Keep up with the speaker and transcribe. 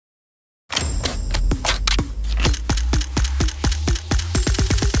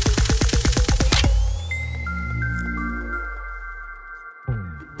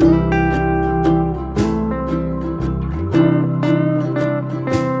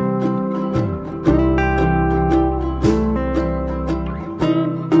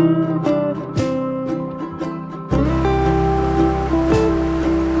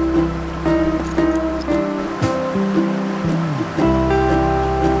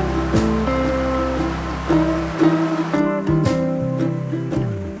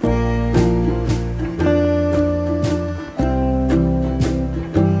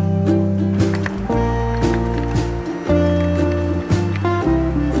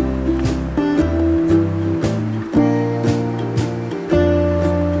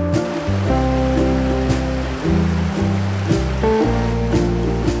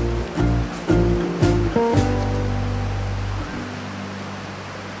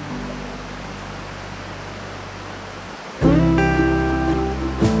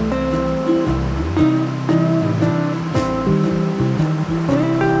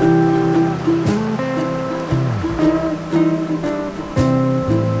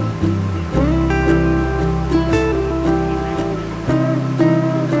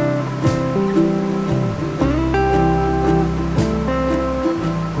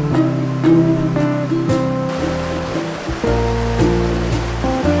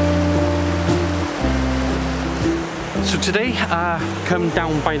today, come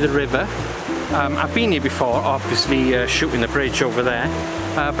down by the river. I've been here before, obviously shooting the bridge over there,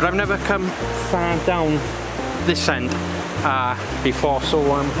 but I've never come far down this end before,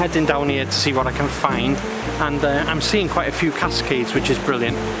 so I'm heading down here to see what I can find, and I'm seeing quite a few cascades, which is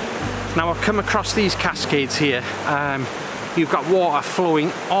brilliant. Now I've come across these cascades here. You've got water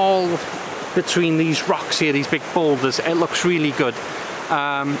flowing all between these rocks here, these big boulders. It looks really good.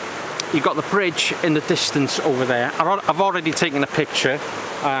 You've got the bridge in the distance over there. I've already taken a picture.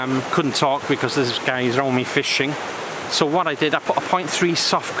 Couldn't talk because this guy is on me fishing. So what I did, I put a 0.3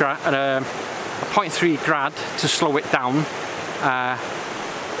 soft grad, a 0.3 grad to slow it down.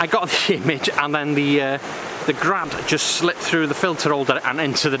 I got the image, and then the grad just slipped through the filter holder and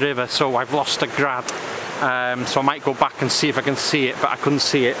into the river. So I've lost a grad. So I might go back and see if I can see it, but I couldn't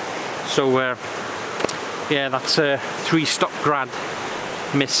see it. So yeah, that's a 3-stop grad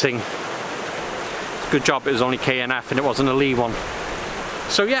missing. Good job it was only KNF and it wasn't a Lee one.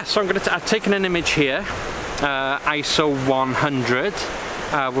 So yeah, so I've taken an image here, ISO 100,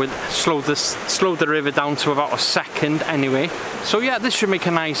 slowed the river down to about a second anyway. So yeah, this should make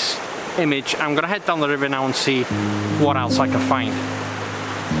a nice image. I'm gonna head down the river now and see what else I can find.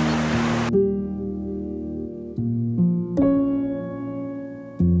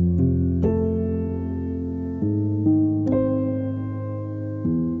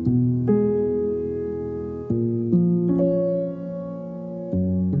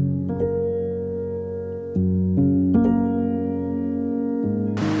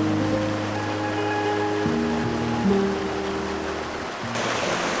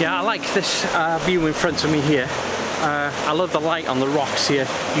 Yeah, I like this view in front of me here. I love the light on the rocks here.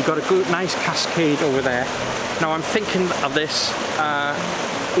 You've got a good, nice cascade over there. Now I'm thinking of this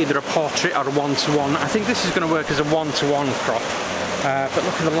either a portrait or a one-to-one. I think this is going to work as a one-to-one crop. But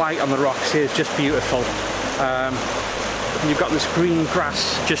look at the light on the rocks here, it's just beautiful. You've got this green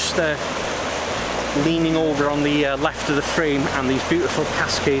grass just leaning over on the left of the frame, and these beautiful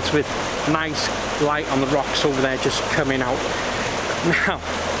cascades with nice light on the rocks over there just coming out.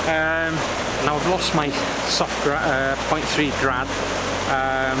 Now I've lost my soft 0.3 grad.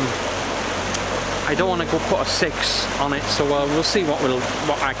 I don't want to go put a 6 on it, so we'll see what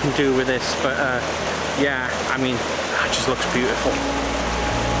I can do with this. But yeah, I mean, it just looks beautiful.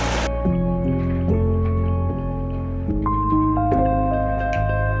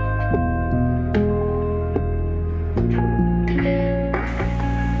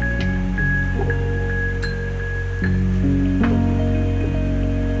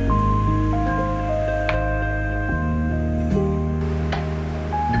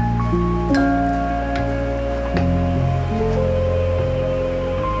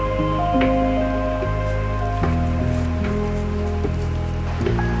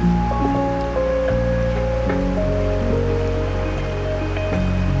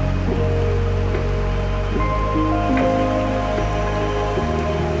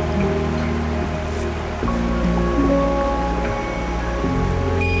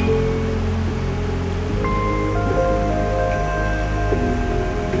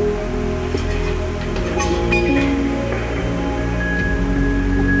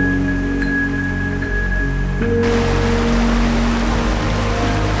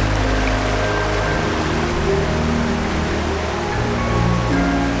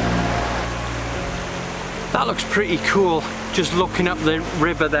 That looks pretty cool, just looking up the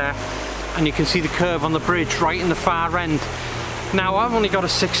river there, and you can see the curve on the bridge right in the far end. Now I've only got a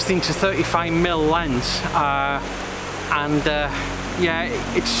 16 to 35mm lens, and yeah,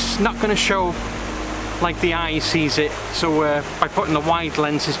 it's not going to show like the eye sees it, so by putting the wide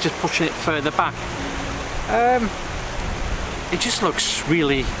lens it's just pushing it further back. It just looks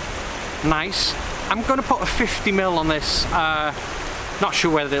really nice. I'm going to put a 50mm on this. Not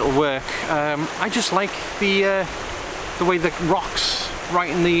sure whether it'll work. I just like the way the rocks right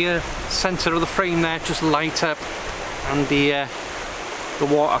in the centre of the frame there just light up, and the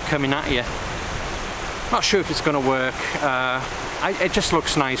water coming at you. Not sure if it's going to work. It just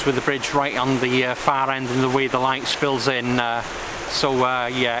looks nice with the bridge right on the far end and the way the light spills in. So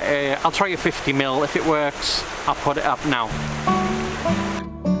yeah, I'll try a 50mm. If it works, I'll put it up now.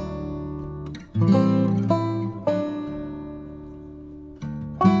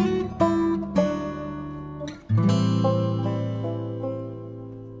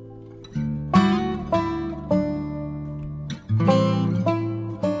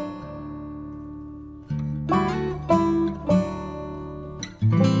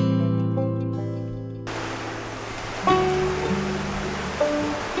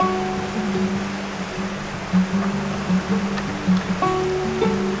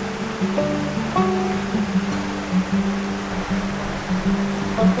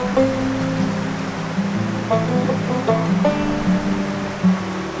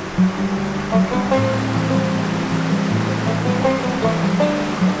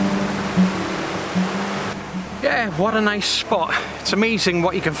 what a nice spot. It's amazing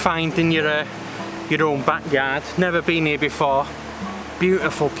what you can find in your own backyard. Never been here before.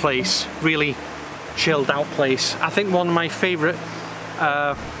 Beautiful place, really chilled out place. I think one of my favourite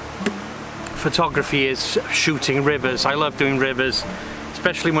photography is shooting rivers. I love doing rivers,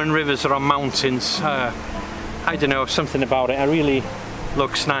 especially when rivers are on mountains. I don't know, something about it. It really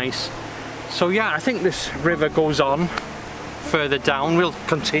looks nice. So yeah, I think this river goes on further down. We'll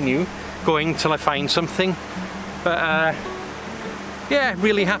continue going till I find something. But yeah,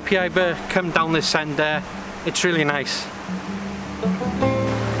 really happy I've come down this end. It's really nice.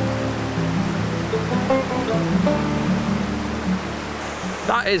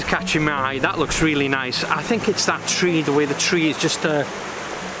 That is catching my eye. That looks really nice. I think it's that tree, the way the tree is just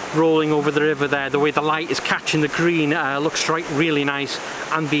rolling over the river there, the way the light is catching the green, looks really nice,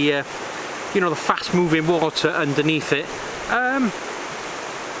 and the you know, the fast moving water underneath it. I'm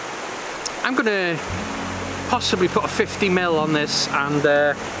gonna possibly put a 50mm on this and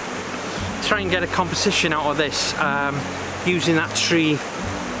try and get a composition out of this, using that tree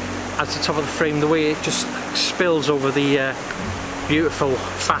as the top of the frame, the way it just spills over the beautiful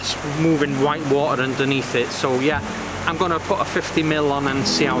fast moving white water underneath it. So yeah, I'm gonna put a 50mm on and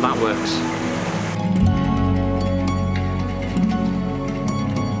see how that works.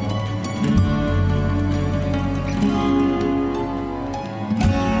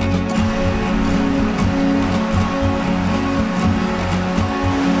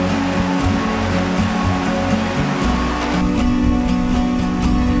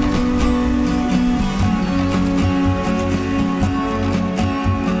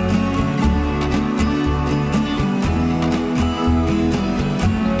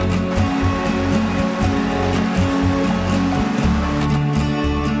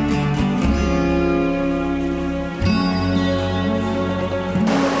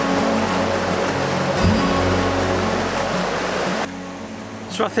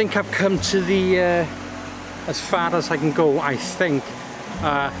 So I think I've come to the as far as I can go. I think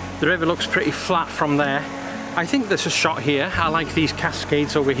the river looks pretty flat from there. I think there's a shot here. I like these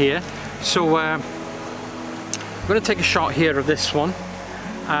cascades over here. So I'm going to take a shot here of this one.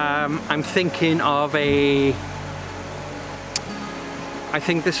 I'm thinking of I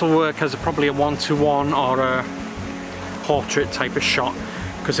think this will work as probably a 1-to-1 or a portrait type of shot,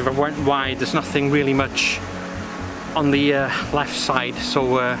 because if I went wide there's nothing really much on the left side.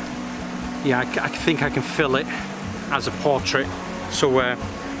 So yeah, I think I can fill it as a portrait. So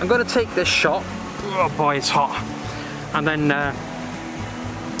I'm going to take this shot. Oh boy, it's hot. And then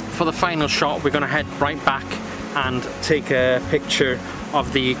for the final shot we're going to head right back and take a picture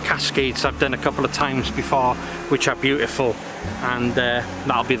of the cascades I've done a couple of times before, which are beautiful, and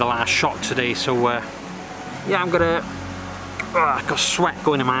that'll be the last shot today. So yeah, I'm gonna I've got sweat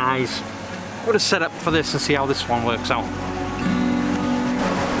going in my eyes. I'm gonna set up for this and see how this one works out.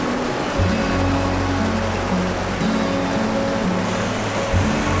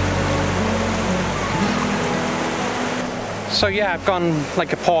 So yeah, I've gone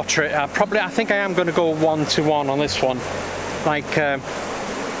like a portrait. I think I am going to go 1-to-1 on this one. Like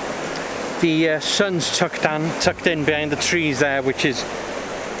the sun's tucked in behind the trees there, which is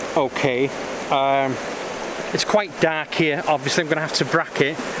okay. It's quite dark here. Obviously I'm going to have to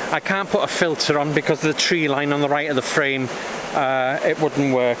bracket. I can't put a filter on because of the tree line on the right of the frame. It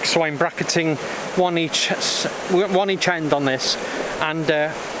wouldn't work. So I'm bracketing one each end on this, and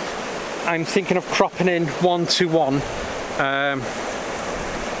I'm thinking of cropping in 1-to-1.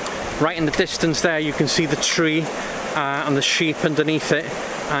 Right in the distance there you can see the tree and the sheep underneath it,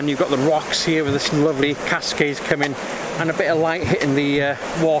 and you've got the rocks here with this lovely cascades coming and a bit of light hitting the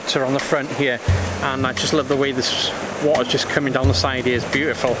water on the front here, and I just love the way this water's just coming down the side here. It's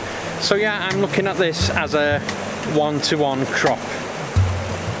beautiful. So yeah, I'm looking at this as a 1-to-1 crop.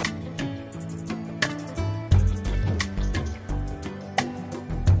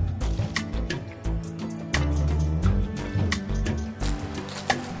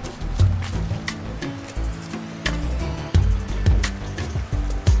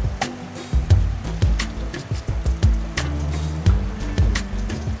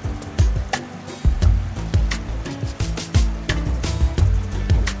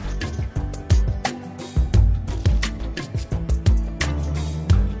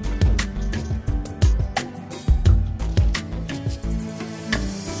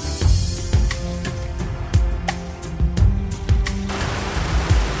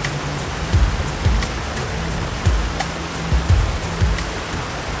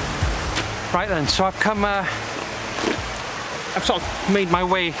 Right then, so I've come, I've sort of made my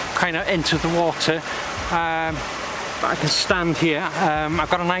way kind of into the water. I can stand here. I've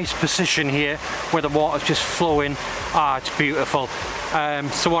got a nice position here where the water's just flowing. Ah, it's beautiful.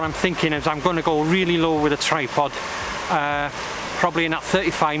 So what I'm thinking is I'm going to go really low with a tripod, probably in that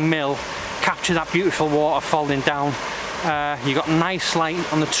 35mm, capture that beautiful water falling down. You got nice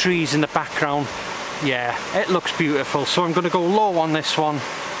light on the trees in the background. Yeah, it looks beautiful. So I'm going to go low on this one,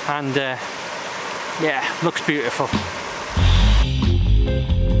 and yeah, looks beautiful.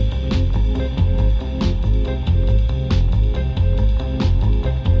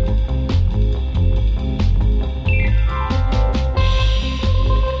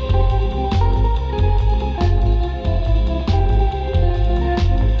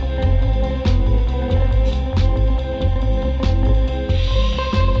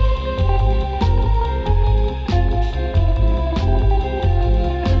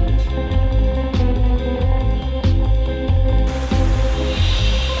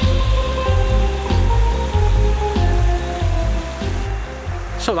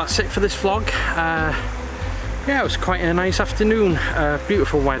 So that's it for this vlog. Yeah, it was quite a nice afternoon,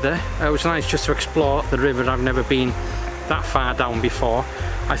 beautiful weather. It was nice just to explore the river. I've never been that far down before.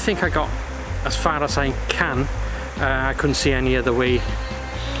 I think I got as far as I can. I couldn't see any other way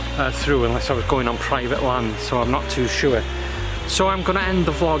through unless I was going on private land, so I'm not too sure. So I'm going to end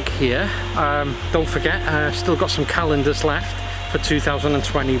the vlog here. Don't forget, still got some calendars left for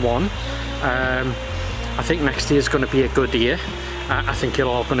 2021. I think next year is going to be a good year. I think you're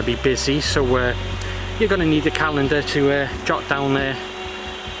all going to be busy, so you're going to need a calendar to jot down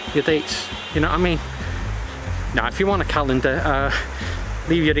your dates, you know what I mean? Now if you want a calendar,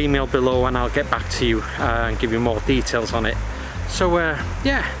 leave your email below and I'll get back to you and give you more details on it. So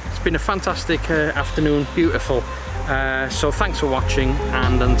yeah, it's been a fantastic afternoon, beautiful. So thanks for watching,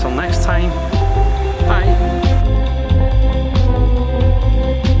 and until next time, bye.